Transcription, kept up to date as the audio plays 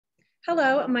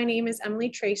Hello, my name is Emily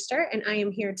Traster, and I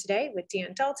am here today with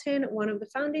Dan Dalton, one of the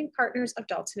founding partners of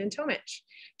Dalton and Tomich.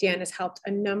 Dan has helped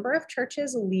a number of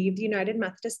churches leave the United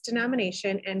Methodist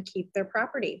denomination and keep their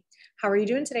property. How are you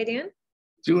doing today, Dan?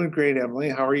 Doing great, Emily.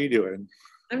 How are you doing?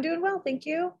 I'm doing well, thank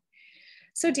you.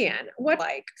 So Dan, what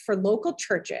like for local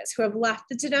churches who have left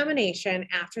the denomination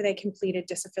after they completed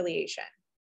disaffiliation?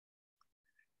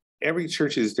 Every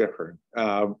church is different,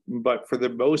 but for the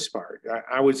most part,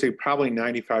 I would say probably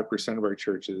 95% of our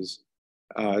churches,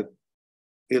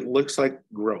 it looks like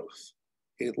growth.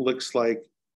 It looks like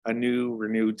a new,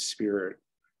 renewed spirit.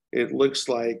 It looks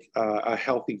like a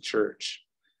healthy church.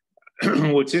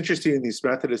 What's interesting in these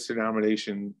Methodist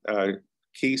denomination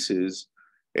cases,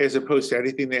 as opposed to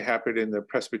anything that happened in the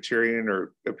Presbyterian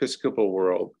or Episcopal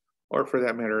world, or for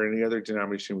that matter, any other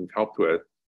denomination we've helped with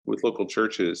local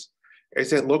churches, is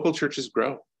that local churches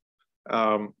grow.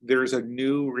 There's a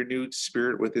new, renewed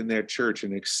spirit within that church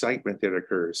and excitement that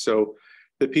occurs. So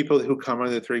the people who come on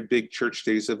the three big church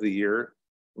days of the year,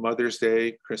 Mother's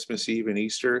Day, Christmas Eve, and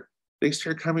Easter, they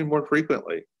start coming more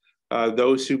frequently.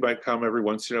 Those who might come every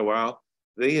once in a while,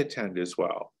 they attend as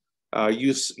well.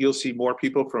 You'll see more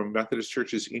people from Methodist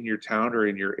churches in your town or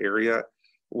in your area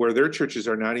where their churches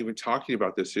are not even talking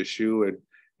about this issue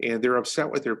and they're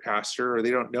upset with their pastor or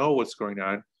they don't know what's going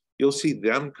on. You'll see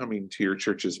them coming to your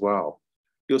church as well.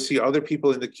 You'll see other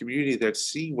people in the community that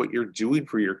see what you're doing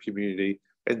for your community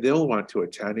and they'll want to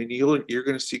attend and you're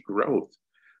going to see growth.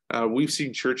 We've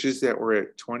seen churches that were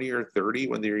at 20 or 30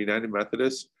 when they were United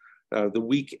Methodist. The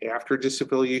week after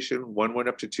disaffiliation, one went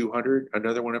up to 200,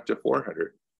 another went up to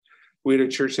 400. We had a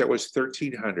church that was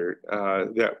 1,300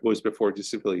 that was before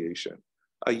disaffiliation.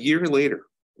 A year later,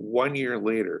 1 year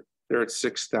later, they're at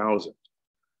 6,000.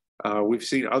 We've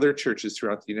seen other churches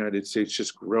throughout the United States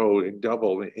just grow and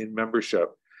double in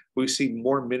membership. We see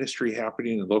more ministry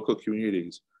happening in local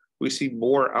communities. We see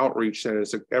more outreach than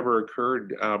has ever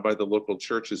occurred by the local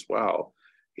church as well.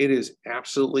 It is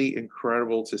absolutely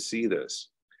incredible to see this.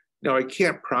 Now, I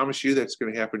can't promise you that's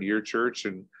going to happen to your church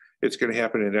and it's going to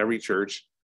happen in every church,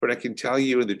 but I can tell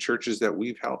you in the churches that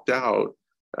we've helped out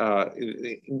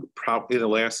in the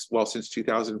last, well, since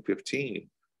 2015,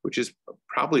 which is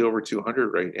probably over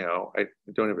 200 right now. I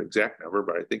don't have an exact number,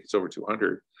 but I think it's over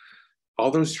 200. All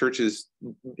those churches,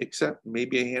 except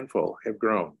maybe a handful, have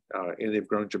grown, and they've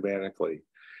grown dramatically.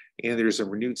 And there's a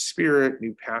renewed spirit,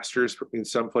 new pastors in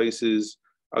some places.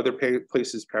 Other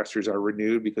places, pastors are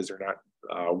renewed because they're not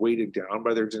weighted down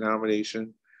by their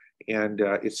denomination. And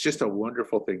it's just a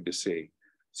wonderful thing to see.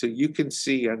 So you can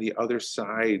see on the other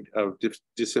side of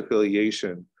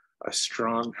disaffiliation, a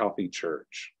strong, healthy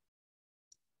church.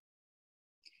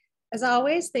 As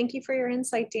always, thank you for your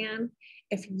insight, Dan.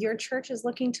 If your church is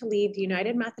looking to leave the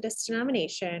United Methodist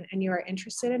denomination and you are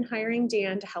interested in hiring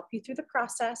Dan to help you through the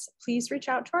process, please reach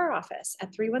out to our office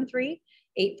at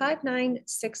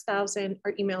 313-859-6000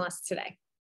 or email us today.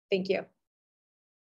 Thank you.